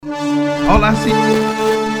all I see.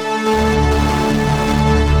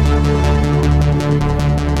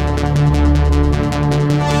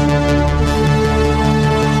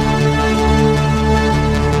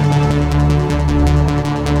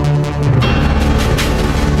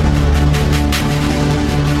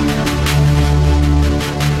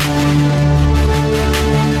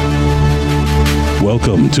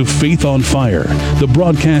 Welcome to Faith on Fire, the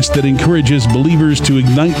broadcast that encourages believers to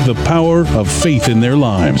ignite the power of faith in their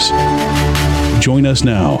lives. Join us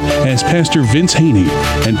now as Pastor Vince Haynie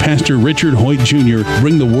and Pastor Richard Hoyt Jr.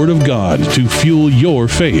 bring the Word of God to fuel your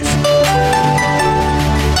faith.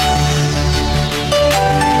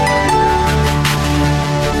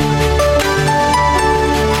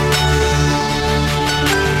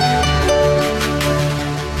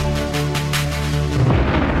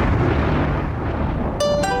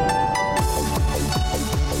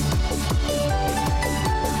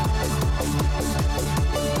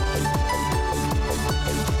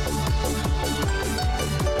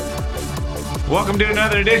 Welcome to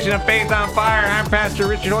another edition of Faith on Fire. I'm Pastor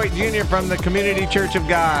Richard Hoyt Jr. from the Community Church of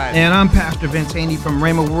God. And I'm Pastor Vince Haynie from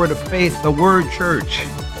Rhema Word of Faith, the Word Church.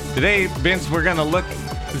 Today, Vince, we're going to look,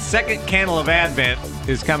 the second candle of Advent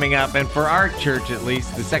is coming up, and for our church at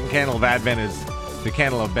least, the second candle of Advent is the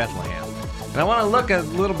candle of Bethlehem. And I want to look a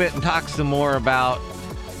little bit and talk some more about,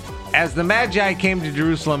 as the Magi came to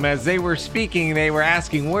Jerusalem, as they were speaking, they were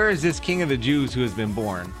asking, where is this King of the Jews who has been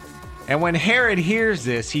born? And when Herod hears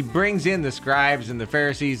this, he brings in the scribes and the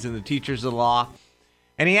Pharisees and the teachers of the law,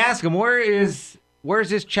 and he asks them, where's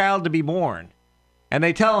this child to be born? And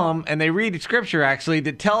they tell him, and they read scripture actually,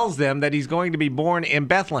 that tells them that he's going to be born in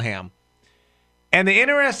Bethlehem. And the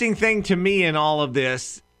interesting thing to me in all of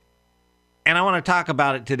this, and I want to talk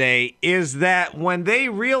about it today, is that when they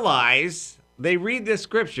read this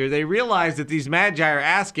scripture, they realize that these Magi are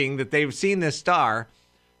asking that they've seen this star.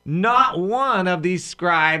 Not one of these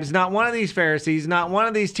scribes, not one of these Pharisees, not one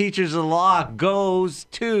of these teachers of the law goes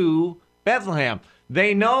to Bethlehem.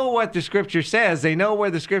 They know what the scripture says. They know where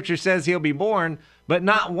the scripture says he'll be born, but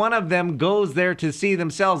not one of them goes there to see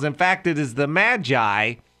themselves. In fact, it is the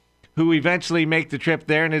Magi who eventually make the trip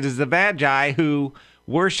there, and it is the Magi who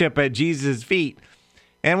worship at Jesus' feet.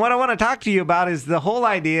 And what I want to talk to you about is the whole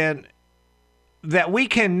idea that we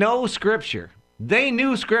can know scripture. They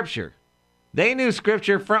knew scripture. They knew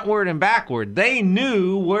scripture frontward and backward. They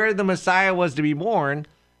knew where the Messiah was to be born,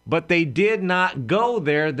 but they did not go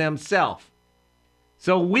there themselves.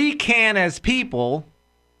 So we can, as people,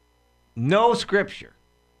 know scripture.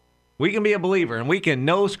 We can be a believer and we can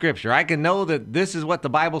know scripture. I can know that this is what the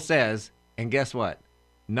Bible says, and guess what?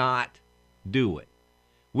 Not do it.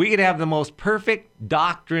 We could have the most perfect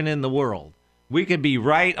doctrine in the world. We could be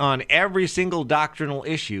right on every single doctrinal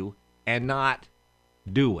issue and not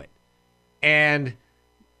do it. And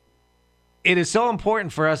it is so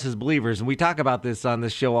important for us as believers, and we talk about this on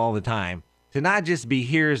this show all the time, to not just be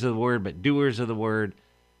hearers of the word, but doers of the word,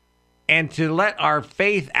 and to let our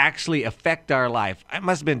faith actually affect our life. It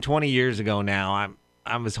must have been 20 years ago now.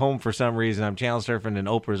 I was home for some reason. I'm channel surfing, and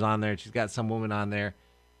Oprah's on there. She's got some woman on there.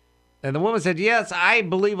 And the woman said, yes, I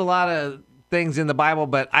believe a lot of things in the Bible,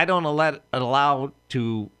 but I don't let it allow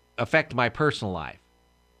to affect my personal life.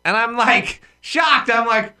 And I'm like shocked. I'm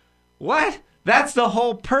like, what? That's the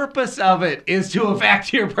whole purpose of it, is to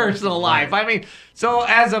affect your personal life. I mean, so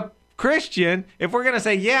as a Christian, if we're going to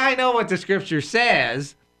say, yeah, I know what the scripture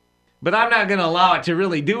says, but I'm not going to allow it to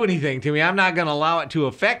really do anything to me, I'm not going to allow it to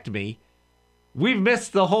affect me, we've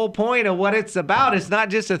missed the whole point of what it's about. It's not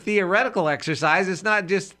just a theoretical exercise. It's not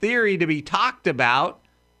just theory to be talked about.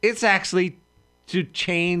 It's actually to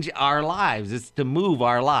change our lives. It's to move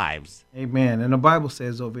our lives. Amen. And the Bible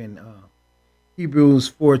says over in Hebrews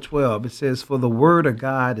 4:12, it says, for the word of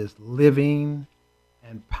God is living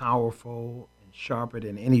and powerful and sharper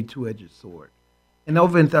than any two-edged sword. And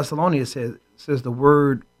over in Thessalonians, it says the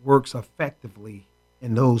word works effectively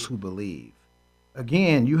in those who believe.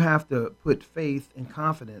 Again, you have to put faith and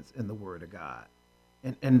confidence in the word of God.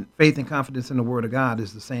 And faith and confidence in the word of God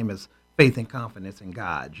is the same as faith and confidence in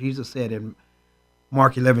God. Jesus said in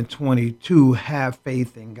Mark 11:22, have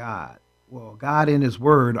faith in God. Well, God and his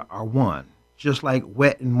word are one. Just like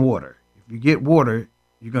wet and water. If you get water,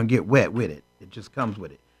 you're going to get wet with it. It just comes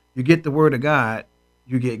with it. You get the word of God,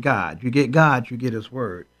 you get God. You get God, you get his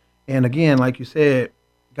word. And again, like you said,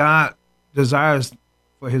 God desires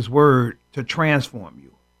for his word to transform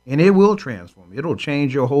you. And it will transform you. It'll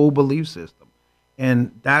change your whole belief system.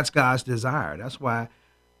 And that's God's desire. That's why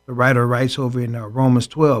the writer writes over in Romans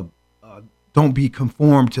 12, don't be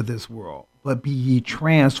conformed to this world, but be ye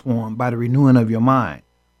transformed by the renewing of your mind.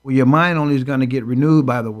 Well, your mind only is going to get renewed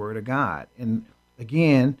by the word of God. And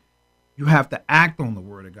again, you have to act on the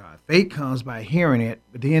word of God. Faith comes by hearing it,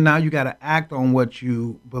 but then now you got to act on what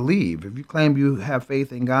you believe. If you claim you have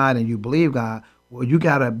faith in God and you believe God, well, you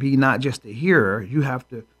got to be not just a hearer, you have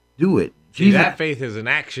to do it. See, that faith is an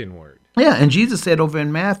action word. Yeah, and Jesus said over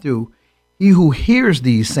in Matthew, he who hears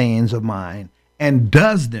these sayings of mine and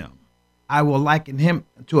does them, I will liken him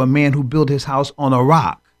to a man who built his house on a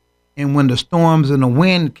rock. And when the storms and the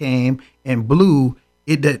wind came and blew,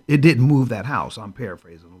 it didn't move that house. I'm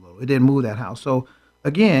paraphrasing a little. It didn't move that house. So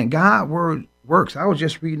again, God's word works. I was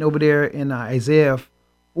just reading over there in Isaiah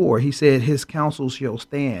 4. He said his counsel shall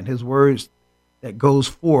stand. His words that goes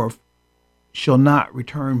forth shall not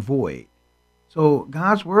return void. So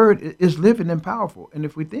God's word is living and powerful. And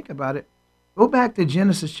if we think about it, go back to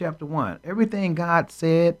Genesis chapter 1. Everything God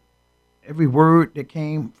said, every word that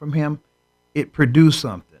came from him, it produced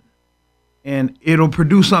something. And it'll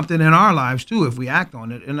produce something in our lives, too, if we act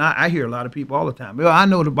on it. And I hear a lot of people all the time, well, I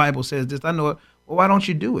know the Bible says this. I know it. Well, why don't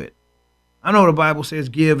you do it? I know the Bible says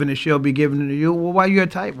give and it shall be given to you. Well, why you a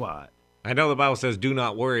tightwad? I know the Bible says do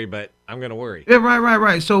not worry, but I'm going to worry. Yeah,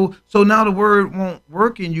 right. So now the word won't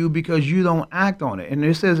work in you because you don't act on it. And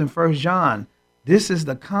it says in 1 John, this is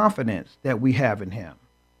the confidence that we have in him.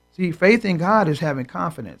 See, faith in God is having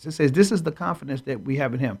confidence. It says this is the confidence that we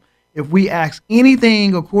have in him. If we ask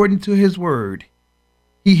anything according to his word,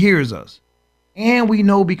 he hears us. And we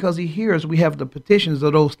know because he hears, we have the petitions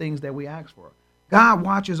of those things that we ask for. God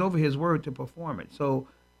watches over his word to perform it. So,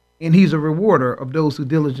 and he's a rewarder of those who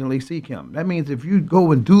diligently seek him. That means if you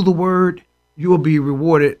go and do the word, you will be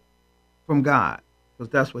rewarded from God because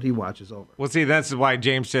that's what he watches over. Well, see, that's why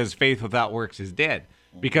James says faith without works is dead.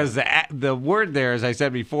 Because the word there, as I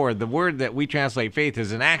said before, the word that we translate faith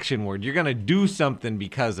is an action word. You're going to do something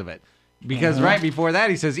because of it. Because right before that,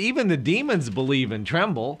 he says, even the demons believe and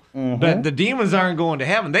tremble, but the demons aren't going to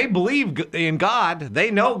heaven. They believe in God.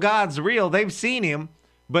 They know God's real. They've seen him,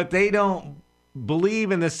 but they don't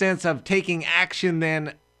believe in the sense of taking action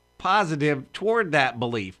then positive toward that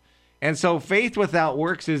belief. And so faith without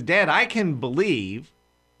works is dead. I can believe,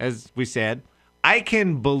 as we said, I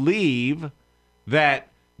can believe that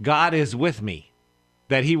God is with me,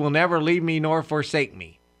 that he will never leave me nor forsake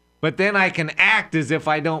me. But then I can act as if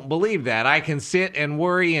I don't believe that. I can sit and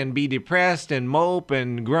worry and be depressed and mope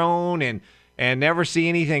and groan and never see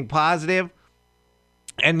anything positive.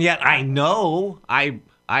 And yet I know,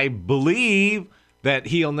 I believe that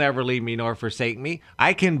he'll never leave me nor forsake me.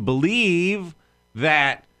 I can believe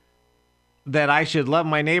that I should love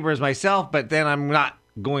my neighbor as myself, but then I'm not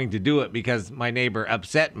going to do it because my neighbor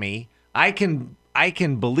upset me. I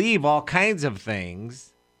can believe all kinds of things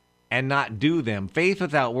and not do them. Faith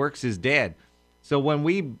without works is dead. So when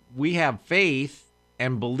we have faith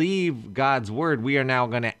and believe God's word, we are now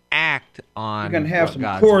going to act on. You're going to have some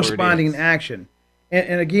God's corresponding action.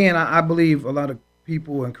 And again, I believe a lot of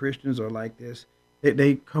people and Christians are like this.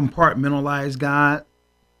 They compartmentalize God.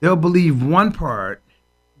 They'll believe one part,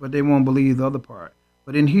 but they won't believe the other part.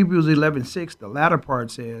 But in Hebrews 11:6, the latter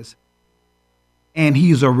part says, and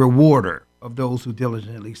he's a rewarder of those who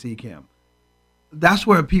diligently seek him. That's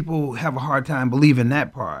where people have a hard time believing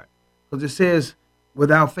that part. Because it says,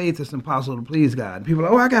 without faith, it's impossible to please God. And people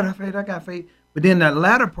are like, oh, I got faith. But then that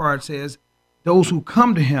latter part says, those who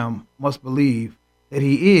come to him must believe that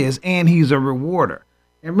he is, and he's a rewarder.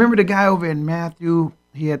 And remember the guy over in Matthew,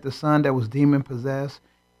 he had the son that was demon-possessed.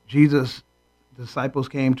 Jesus' disciples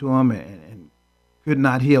came to him and could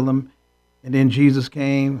not heal him. And then Jesus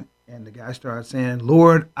came, and the guy started saying,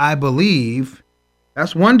 Lord, I believe.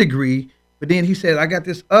 That's one degree. But then he said, I got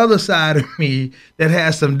this other side of me that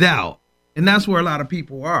has some doubt. And that's where a lot of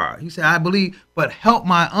people are. He said, I believe, but help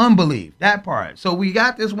my unbelief. That part. So we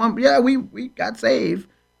got this one. Yeah, we got saved,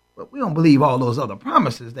 but we don't believe all those other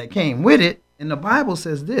promises that came with it. And the Bible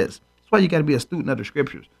says this. That's why you got to be a student of the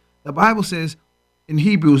scriptures. The Bible says in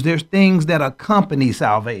Hebrews, there's things that accompany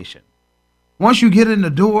salvation. Once you get in the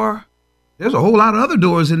door, there's a whole lot of other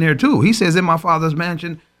doors in there too. He says, in my Father's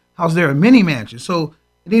mansion, house there are many mansions. So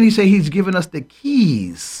and then he said he's given us the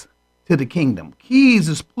keys to the kingdom. Keys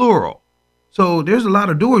is plural. So there's a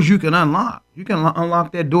lot of doors you can unlock. You can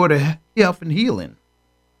unlock that door to health and healing.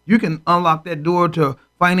 You can unlock that door to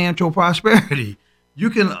financial prosperity.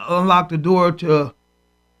 You can unlock the door to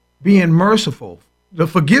being merciful. The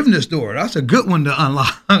forgiveness door, that's a good one to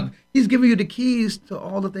unlock. He's giving you the keys to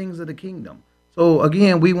all the things of the kingdom. So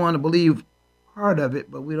again, we want to believe part of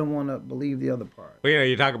it, but we don't want to believe the other part. Well,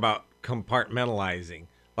 you talk about compartmentalizing.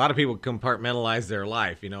 A lot of people compartmentalize their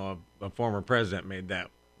life. A former president made that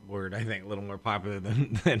word, I think, a little more popular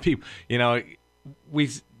than people.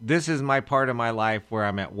 This is my part of my life where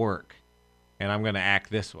I'm at work. and I'm going to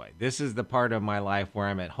act this way. This is the part of my life where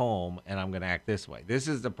I'm at home and I'm going to act this way. This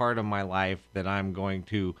is the part of my life that I'm going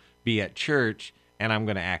to be at church and I'm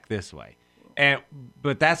going to act this way.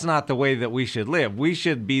 But that's not the way that we should live. We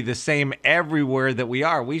should be the same everywhere that we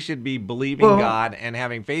are. We should be believing God and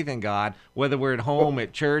having faith in God, whether we're at home,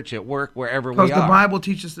 at church, at work, wherever we are. Because the Bible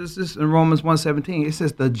teaches us this in Romans 1:17. It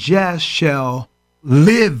says, the just shall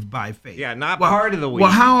live by faith. Yeah, not part of the week.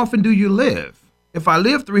 Well, how often do you live? If I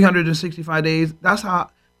live 365 days, that's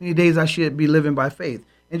how many days I should be living by faith.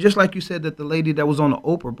 And just like you said that the lady that was on the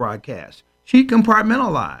Oprah broadcast, she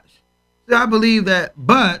compartmentalized. See, I believe that,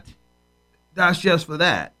 but that's just for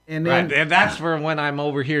that. And then, right, and that's for when I'm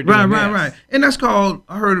over here doing right. And that's called,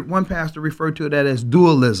 I heard one pastor refer to that as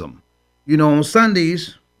dualism. You know, on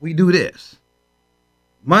Sundays, we do this.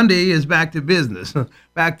 Monday is back to business,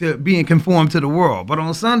 back to being conformed to the world. But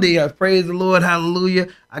on Sunday, I praise the Lord, hallelujah.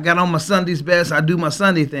 I got on my Sunday's best. I do my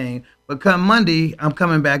Sunday thing. But come Monday, I'm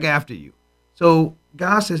coming back after you. So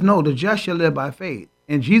God says, no, the just shall live by faith.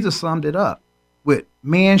 And Jesus summed it up with,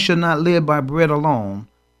 man shall not live by bread alone,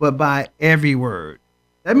 but by every word.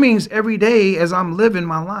 That means every day as I'm living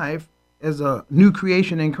my life as a new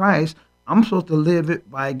creation in Christ, I'm supposed to live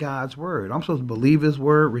it by God's word. I'm supposed to believe his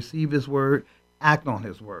word, receive his word, act on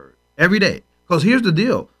his word every day. Because here's the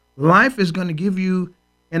deal. Life is going to give you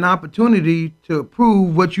an opportunity to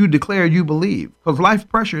prove what you declare you believe. Because life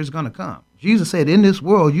pressure is going to come. Jesus said, in this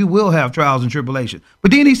world, you will have trials and tribulations. But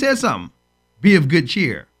then he said something, be of good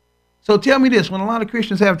cheer. So tell me this, when a lot of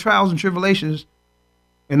Christians have trials and tribulations,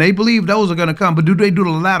 and they believe those are going to come, but do they do the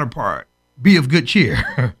latter part, be of good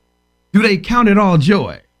cheer? Do they count it all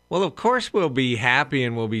joy? Well, of course we'll be happy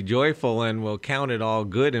and we'll be joyful and we'll count it all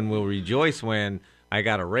good and we'll rejoice when I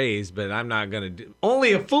got a raise, but I'm not going to do.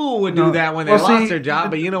 Only a fool would do that when they lost their job,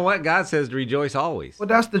 but you know what? God says to rejoice always. Well,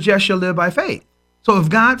 that's the just shall live by faith. So if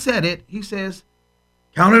God said it, he says,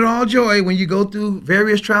 count it all joy when you go through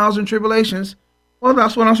various trials and tribulations. Well,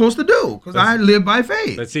 that's what I'm supposed to do because I live by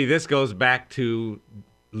faith. But see, this goes back to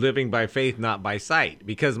living by faith, not by sight,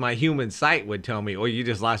 because my human sight would tell me, oh, you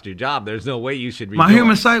just lost your job. There's no way you should rejoice. My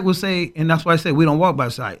human sight would say, and that's why I say we don't walk by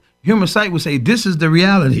sight. Human sight would say, this is the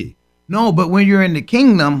reality. No, but when you're in the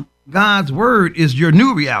kingdom, God's word is your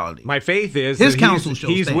new reality. My faith is his counsel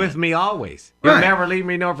he's with me always. He'll never leave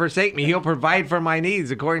me nor forsake me. He'll provide for my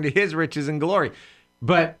needs according to his riches and glory.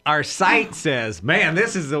 But our sight says, man,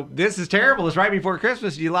 this is terrible. It's right before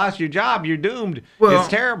Christmas. You lost your job. You're doomed. Well, it's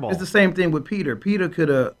terrible. It's the same thing with Peter. Peter could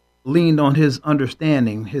have leaned on his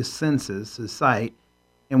understanding, his senses, his sight.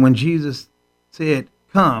 And when Jesus said,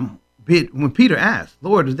 come, when Peter asked,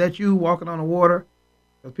 Lord, is that you walking on the water?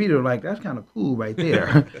 Because Peter was like, that's kind of cool right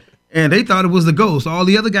there. And they thought it was the ghost. All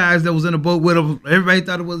the other guys that was in the boat with him, everybody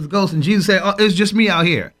thought it was the ghost. And Jesus said, oh, it's just me out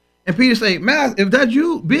here. And Peter said, Master, if that's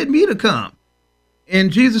you, bid me to come. And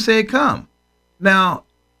Jesus said, come. Now,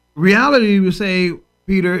 reality would say,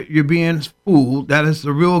 Peter, you're being fooled. That is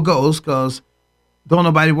the real ghost because don't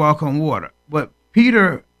nobody walk on water. But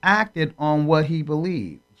Peter acted on what he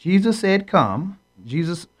believed. Jesus said, come.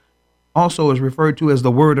 Jesus also is referred to as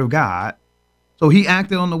the word of God. So he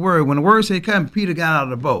acted on the word. When the word said come, Peter got out of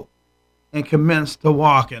the boat and commenced to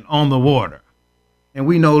walking on the water. And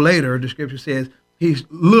we know later, the scripture says,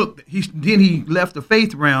 then he left the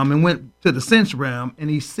faith realm and went to the sense realm,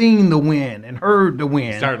 and he seen the wind and heard the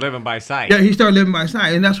wind. Started living by sight. Yeah, he started living by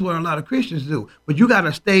sight, and that's what a lot of Christians do. But you got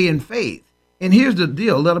to stay in faith. And here's the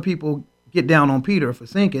deal. A lot of people get down on Peter for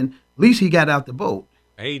sinking. At least he got out the boat.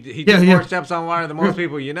 He took more steps on water than most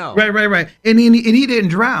people you know. Right. And he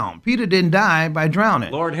didn't drown. Peter didn't die by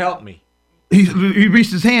drowning. Lord, help me. He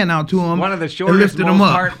reached his hand out to him. One of the shortest, most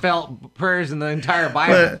heartfelt prayers in the entire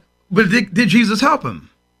Bible. But did Jesus help him?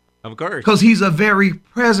 Of course. Because he's a very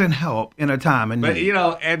present help in a time of need.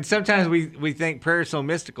 But, and sometimes we think prayer is so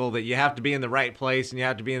mystical that you have to be in the right place and you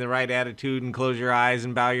have to be in the right attitude and close your eyes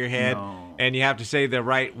and bow your head. No. And you have to say the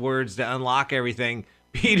right words to unlock everything.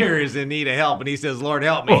 Peter is in need of help, and he says, Lord,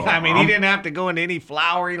 help me. Well, he didn't have to go into any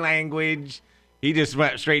flowery language. He just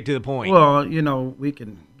went straight to the point. Well, we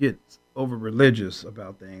can get over religious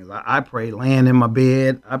about things. I pray laying in my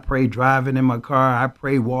bed. I pray driving in my car. I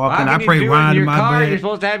pray walking. I pray riding in my bed. You're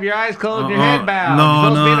supposed to have your eyes closed and your head bowed. You're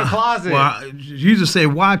supposed to be in a closet. Well, Jesus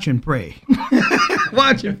said, watch and pray.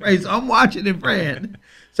 Watch and pray. So I'm watching and praying.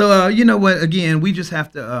 So, you know what? Again, we just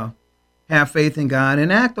have to have faith in God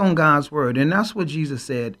and act on God's word. And that's what Jesus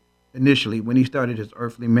said initially when he started his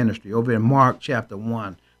earthly ministry. Over in Mark chapter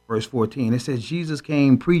 1, verse 14, it says, Jesus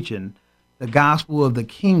came preaching the gospel of the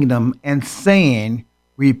kingdom and saying,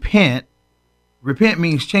 repent. Repent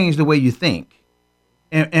means change the way you think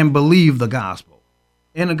and believe the gospel.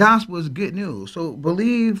 And the gospel is good news. So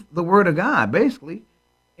believe the word of God, basically.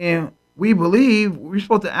 And we believe we're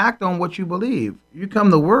supposed to act on what you believe. You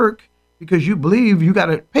come to work because you believe you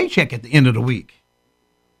got a paycheck at the end of the week.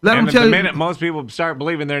 Let And them at tell the you. minute most people start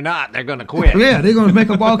believing they're not, they're going to quit. Yeah, they're going to make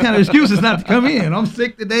up all kind of excuses not to come in. I'm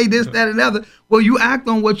sick today, this, that, and the other. Well, you act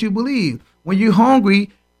on what you believe. When you're hungry,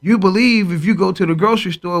 you believe if you go to the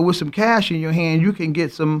grocery store with some cash in your hand, you can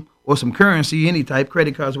get some, or some currency, any type,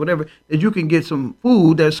 credit cards, whatever, that you can get some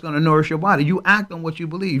food that's going to nourish your body. You act on what you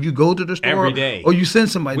believe. You go to the store Every day. or you send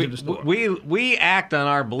somebody to the store. We act on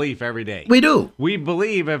our belief every day. We do. We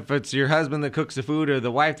believe if it's your husband that cooks the food or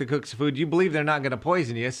the wife that cooks the food, you believe they're not going to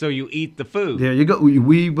poison you, so you eat the food. There you go.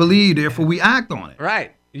 We believe, therefore we act on it.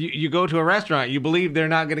 Right. You go to a restaurant, you believe they're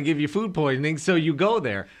not going to give you food poisoning, so you go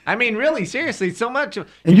there. I mean, really, seriously, so much. And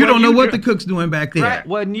you don't know what the cook's doing back there. Right.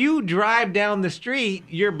 When you drive down the street,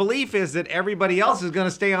 your belief is that everybody else is going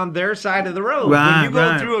to stay on their side of the road. Right, when you go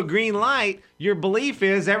right. through a green light, your belief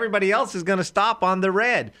is everybody else is going to stop on the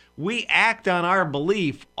red. We act on our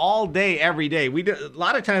belief all day, every day. A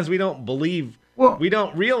lot of times we don't believe. Well, we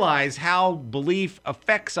don't realize how belief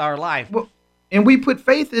affects our life. Well, and we put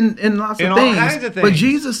faith in lots In of all things. kinds of But things.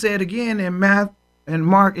 Jesus said again in Mark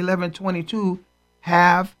 11:22,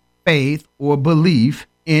 have faith or belief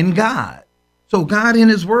in God. So God and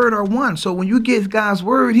his word are one. So when you get God's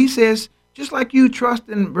word, he says, just like you trust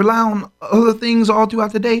and rely on other things all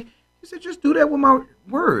throughout the day, he said, just do that with my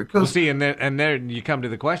word. Well, see, and then you come to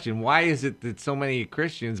the question, why is it that so many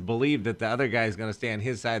Christians believe that the other guy is going to stay on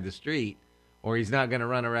his side of the street or he's not going to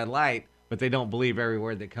run a red light, but they don't believe every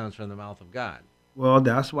word that comes from the mouth of God? Well,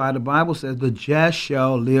 that's why the Bible says the just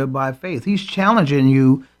shall live by faith. He's challenging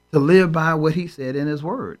you to live by what he said in his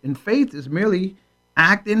word. And faith is merely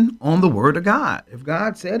acting on the word of God. If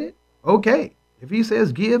God said it, okay. If he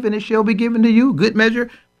says give and it shall be given to you, good measure,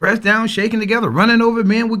 pressed down, shaken together, running over,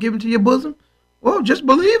 men will give into your bosom. Well, just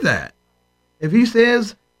believe that. If he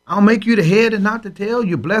says, I'll make you the head and not the tail,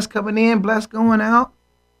 you're blessed coming in, blessed going out,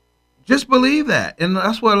 just believe that. And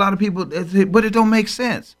that's what a lot of people say, but it don't make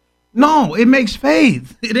sense. No, it makes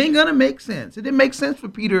faith. It ain't going to make sense. It didn't make sense for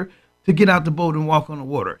Peter to get out the boat and walk on the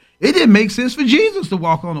water. It didn't make sense for Jesus to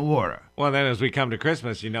walk on the water. Well, then as we come to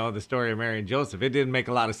Christmas, the story of Mary and Joseph, it didn't make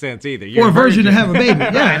a lot of sense either. For a virgin to have a baby.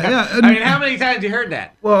 Yeah. I mean, how many times have you heard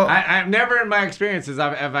that? Well, I've never in my experiences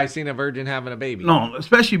have I seen a virgin having a baby. No,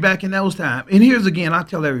 especially back in those times. And here's again, I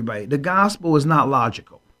tell everybody, the gospel is not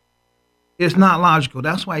logical. It's not logical.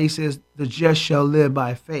 That's why he says the just shall live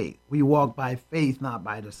by faith. We walk by faith, not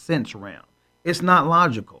by the sense realm. It's not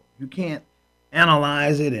logical. You can't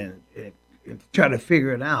analyze it and try to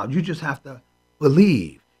figure it out. You just have to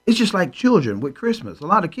believe. It's just like children with Christmas. A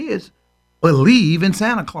lot of kids believe in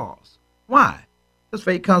Santa Claus. Why? Because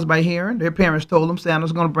faith comes by hearing. Their parents told them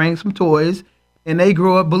Santa's going to bring some toys, and they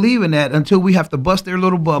grow up believing that until we have to bust their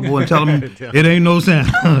little bubble and tell them it ain't no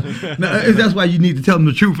Santa. Now, that's why you need to tell them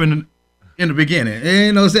the truth in the beginning. It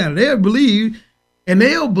ain't no Santa. They'll believe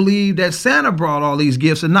that Santa brought all these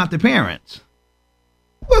gifts and not the parents.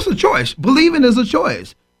 What's a choice? Believing is a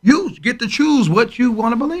choice. You get to choose what you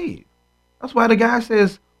want to believe. That's why the guy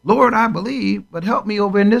says, Lord, I believe, but help me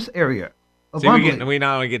over in this area. See, we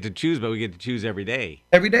not only get to choose, but we get to choose every day.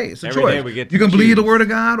 Every day. It's a every choice. Day we get to you can choose. believe the word of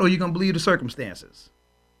God or you can believe the circumstances.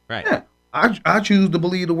 Right. Yeah. I choose to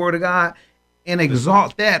believe the word of God and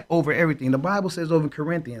exalt that over everything. The Bible says over in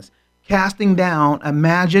Corinthians, casting down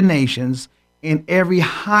imaginations in every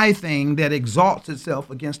high thing that exalts itself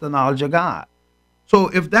against the knowledge of God. So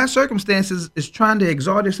if that circumstance is trying to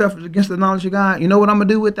exalt itself against the knowledge of God, you know what I'm going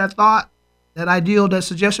to do with that thought, that ideal, that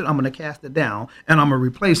suggestion? I'm going to cast it down and I'm going to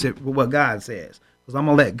replace it with what God says. Because I'm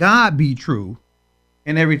going to let God be true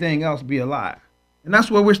and everything else be a lie. And that's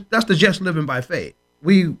the just living by faith.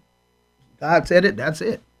 God said it, that's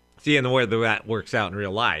it. See, and the way that works out in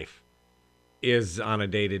real life is on a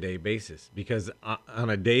day-to-day basis. Because on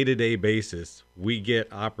a day-to-day basis, we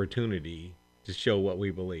get opportunity to show what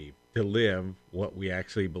we believe, to live what we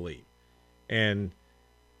actually believe. And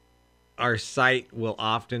our sight will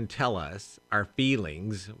often tell us, our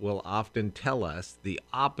feelings will often tell us the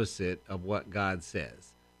opposite of what God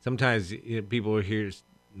says. Sometimes people will hear,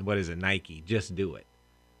 what is it, Nike, just do it.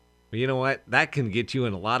 But you know what? That can get you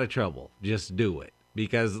in a lot of trouble. Just do it.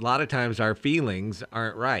 Because a lot of times our feelings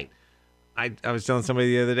aren't right. I was telling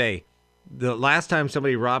somebody the other day, the last time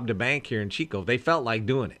somebody robbed a bank here in Chico, they felt like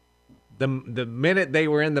doing it. The minute they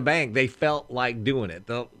were in the bank, they felt like doing it.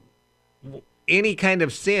 Any kind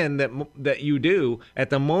of sin that you do, at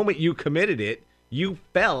the moment you committed it, you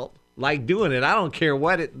felt like doing it. I don't care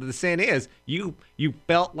what the sin is. You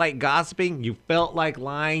felt like gossiping. You felt like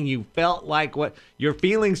lying. You felt like what your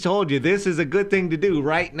feelings told you. This is a good thing to do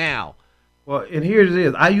right now. Well, and here it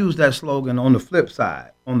is. I use that slogan on the flip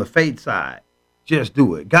side, on the faith side. Just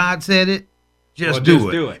do it. God said it. Just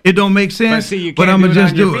do it. It don't make sense, But see, you but can't I'm do gonna it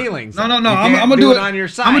just on your do it. feelings. No. You I'm can't gonna do it on your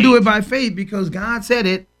sight. I'm gonna do it by faith because God said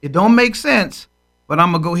it. It don't make sense, but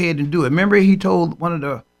I'm gonna go ahead and do it. Remember, he told one of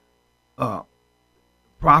the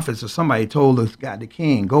prophets or somebody told us, God the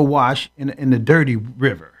king, go wash in the dirty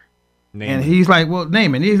river. And he's like, well,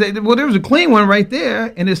 name it. He's like, well, there was a clean one right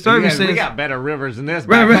there. And his servant says, we got better rivers than this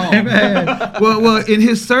right, back home. right. well, and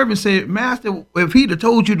his servant said, Master, if he'd have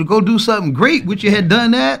told you to go do something great, would you had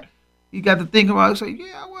done that? You got to think about it. Say,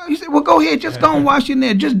 yeah, well, he said, well, go ahead, just go and wash in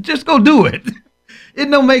there. Just go do it.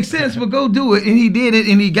 It don't make sense, but go do it. And he did it,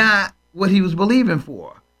 and he got what he was believing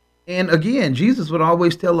for. And again, Jesus would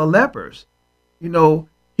always tell the lepers,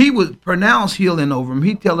 he would pronounce healing over them.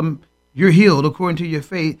 He'd tell them, you're healed according to your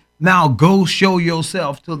faith. Now go show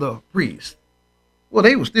yourself to the priest. Well,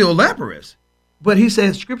 they were still leprous. But he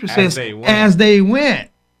says, Scripture says, as they went.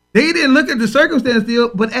 They didn't look at the circumstance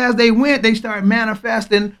still, but as they went, they started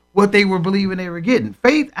manifesting what they were believing they were getting.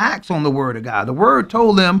 Faith acts on the word of God. The word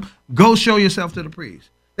told them, go show yourself to the priest.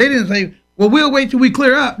 They didn't say, well, we'll wait till we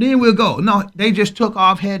clear up, then we'll go. No, they just took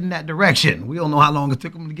off heading that direction. We don't know how long it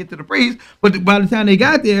took them to get to the priest, but by the time they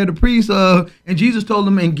got there, the priest and Jesus told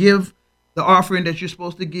them, and give the offering that you're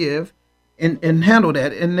supposed to give and handle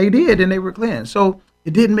that. And they did, and they were cleansed. So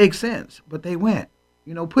it didn't make sense, but they went.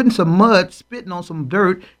 Putting some mud, spitting on some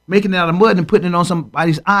dirt, making it out of mud and putting it on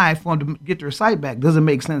somebody's eye for them to get their sight back doesn't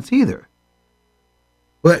make sense either.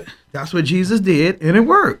 But that's what Jesus did, and it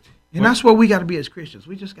worked. And that's what we got to be as Christians.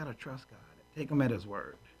 We just got to trust God. Take him at his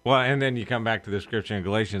word. Well, and then you come back to the scripture in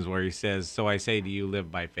Galatians where he says, so I say to you,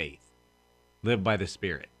 live by faith. Live by the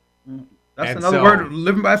Spirit. That's another word,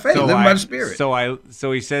 living by faith, living by the Spirit.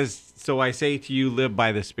 So he says, so I say to you, live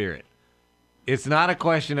by the Spirit. It's not a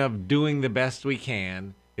question of doing the best we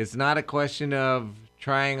can. It's not a question of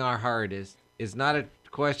trying our hardest. It's not a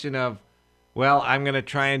question of, well, I'm going to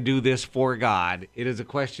try and do this for God. It is a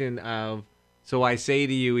question of, so I say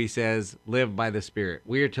to you, he says, live by the Spirit.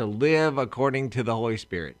 We are to live according to the Holy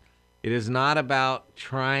Spirit. It is not about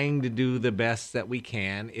trying to do the best that we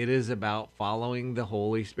can. It is about following the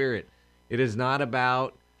Holy Spirit. It is not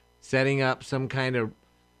about setting up some kind of...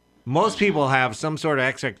 Most people have some sort of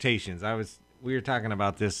expectations. We were talking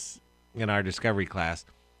about this in our discovery class.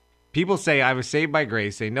 People say, I was saved by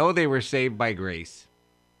grace. They know they were saved by grace.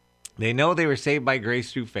 They know they were saved by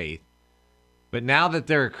grace through faith. But now that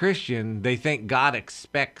they're a Christian, they think God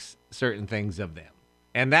expects certain things of them.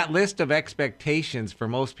 And that list of expectations for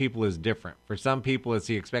most people is different. For some people, it's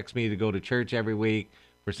he expects me to go to church every week.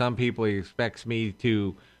 For some people, he expects me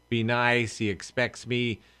to be nice. He expects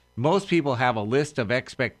me... Most people have a list of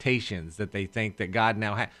expectations that they think that God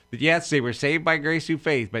now has. Yes, they were saved by grace through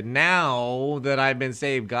faith, but now that I've been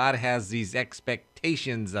saved, God has these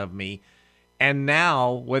expectations of me. And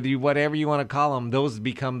now, whatever you want to call them, those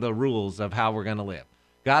become the rules of how we're going to live.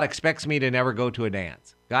 God expects me to never go to a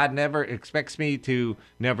dance. God never expects me to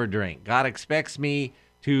never drink. God expects me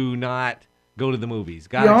to not go to the movies.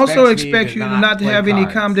 God He also expects you not to have any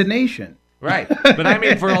condemnation. Right. But I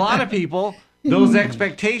mean, for a lot of people, those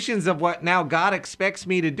expectations of what now God expects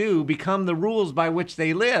me to do become the rules by which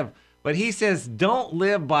they live. But he says, don't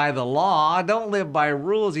live by the law. Don't live by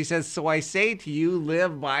rules. He says, so I say to you,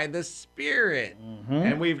 live by the Spirit. Mm-hmm.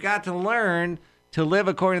 And we've got to learn to live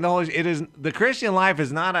according to the Holy Spirit. The Christian life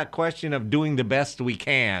is not a question of doing the best we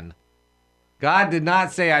can. God did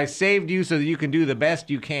not say, I saved you so that you can do the best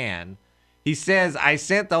you can. He says, I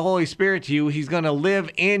sent the Holy Spirit to you. He's going to live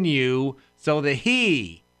in you so that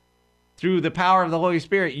he, through the power of the Holy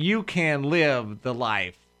Spirit, you can live the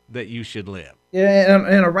life that you should live. Yeah,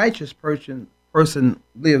 and a righteous person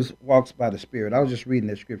walks by the Spirit. I was just reading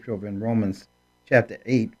that scripture over in Romans chapter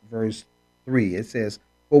 8, verse 3. It says,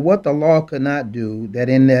 for what the law could not do, that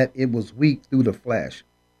in that it was weak through the flesh,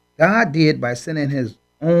 God did by sending his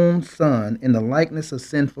own Son in the likeness of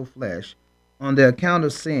sinful flesh. On the account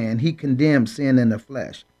of sin, he condemned sin in the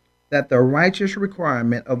flesh, that the righteous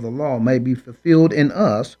requirement of the law may be fulfilled in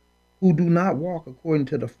us, who do not walk according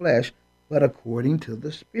to the flesh, but according to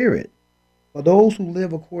the Spirit. For those who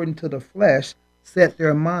live according to the flesh set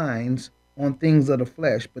their minds on things of the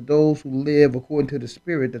flesh, but those who live according to the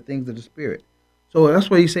Spirit, the things of the Spirit. So that's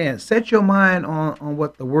what he's saying. Set your mind on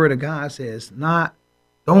what the Word of God says,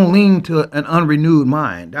 don't lean to an unrenewed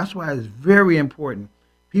mind. That's why it's very important.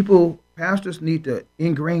 Pastors need to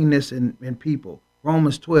ingrain this in people.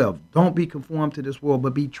 Romans 12, don't be conformed to this world,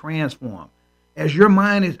 but be transformed. as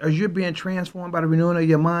you're being transformed by the renewing of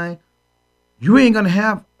your mind, you ain't gonna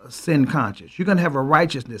have a sin conscience. You're gonna have a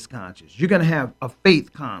righteousness conscience. You're gonna have a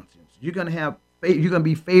faith conscience. You're gonna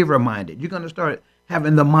be favor minded. You're gonna start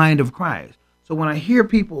having the mind of Christ. So when I hear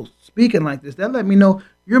people speaking like this, that let me know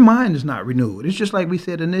your mind is not renewed. It's just like we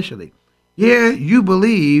said initially. Yeah, you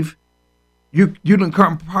believe. You didn't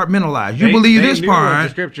compartmentalize. You believe this part. What the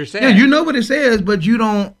scripture says. Yeah, you know what it says, but you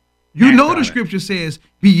don't. You know the scripture says,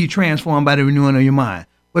 "Be ye transformed by the renewing of your mind,"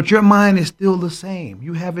 but your mind is still the same.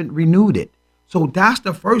 You haven't renewed it. So that's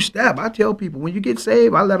the first step. I tell people when you get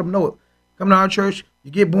saved, I let them know it. Come to our church,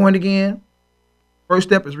 you get born again. First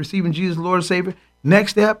step is receiving Jesus, Lord and Savior.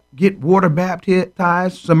 Next step, get water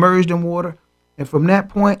baptized, submerged in water. And from that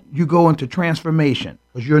point, you go into transformation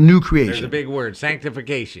because you're a new creation. There's a big word,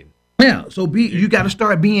 sanctification. Yeah, so you got to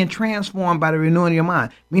start being transformed by the renewing of your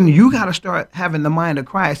mind. Meaning you got to start having the mind of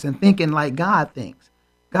Christ and thinking like God thinks.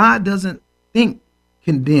 God doesn't think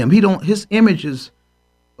condemned. His image is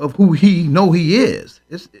of who he is.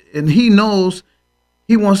 And he knows,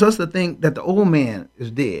 he wants us to think that the old man is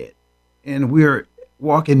dead and we're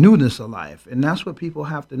walking newness of life. And that's what people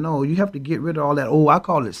have to know. You have to get rid of all that, I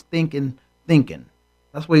call it stinking thinking.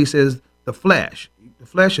 That's what he says, the flesh. The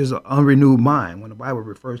flesh is an unrenewed mind. When the Bible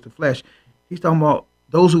refers to flesh, he's talking about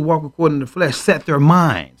those who walk according to the flesh set their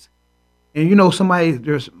minds. And somebody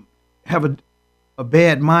just have a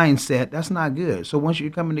bad mindset, that's not good. So once you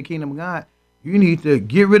come in the kingdom of God, you need to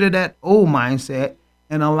get rid of that old mindset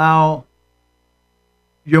and allow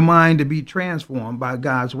your mind to be transformed by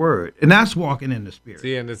God's word. And that's walking in the Spirit.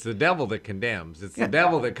 See, and it's the devil that condemns. It's the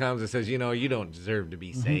devil that comes and says, you don't deserve to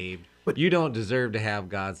be saved. But you don't deserve to have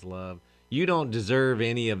God's love. You don't deserve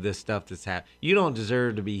any of this stuff that's happened. You don't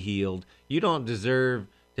deserve to be healed. You don't deserve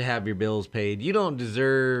to have your bills paid. You don't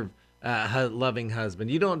deserve a loving husband.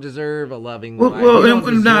 You don't deserve a loving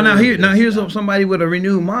wife. Here's somebody with a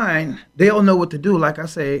renewed mind. They'll know what to do. Like I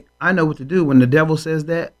say, I know what to do. When the devil says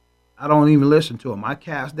that, I don't even listen to him. I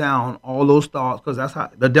cast down all those thoughts because that's how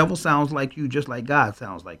the devil sounds like you, just like God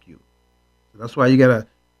sounds like you. So that's why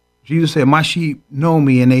Jesus said, my sheep know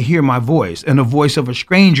me and they hear my voice, and the voice of a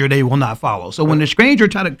stranger they will not follow. So when the stranger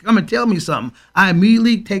try to come and tell me something, I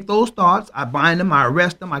immediately take those thoughts, I bind them, I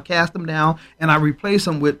arrest them, I cast them down, and I replace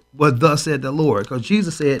them with what thus said the Lord. Because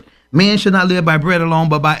Jesus said, man should not live by bread alone,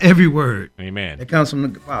 but by every word. Amen. That comes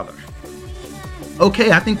from the Father.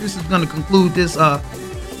 Okay, I think this is going to conclude this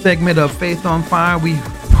segment of Faith on Fire. We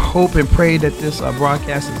hope and pray that this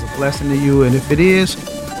broadcast is a blessing to you. And if it is,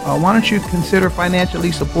 why don't you consider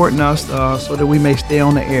financially supporting us so that we may stay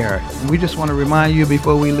on the air. And we just want to remind you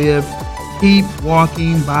before we leave, keep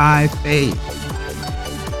walking by faith.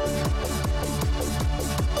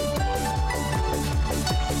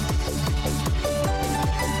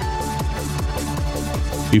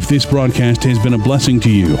 If this broadcast has been a blessing to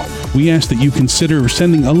you, we ask that you consider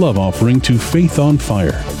sending a love offering to Faith on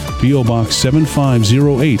Fire, P.O. Box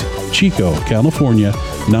 7508, Chico, California,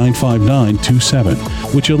 95927,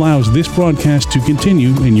 which allows this broadcast to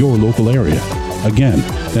continue in your local area. Again,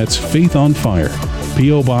 that's Faith on Fire,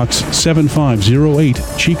 P.O. Box 7508,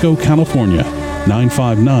 Chico, California,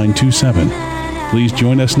 95927. Please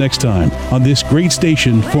join us next time on this great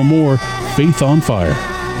station for more Faith on Fire.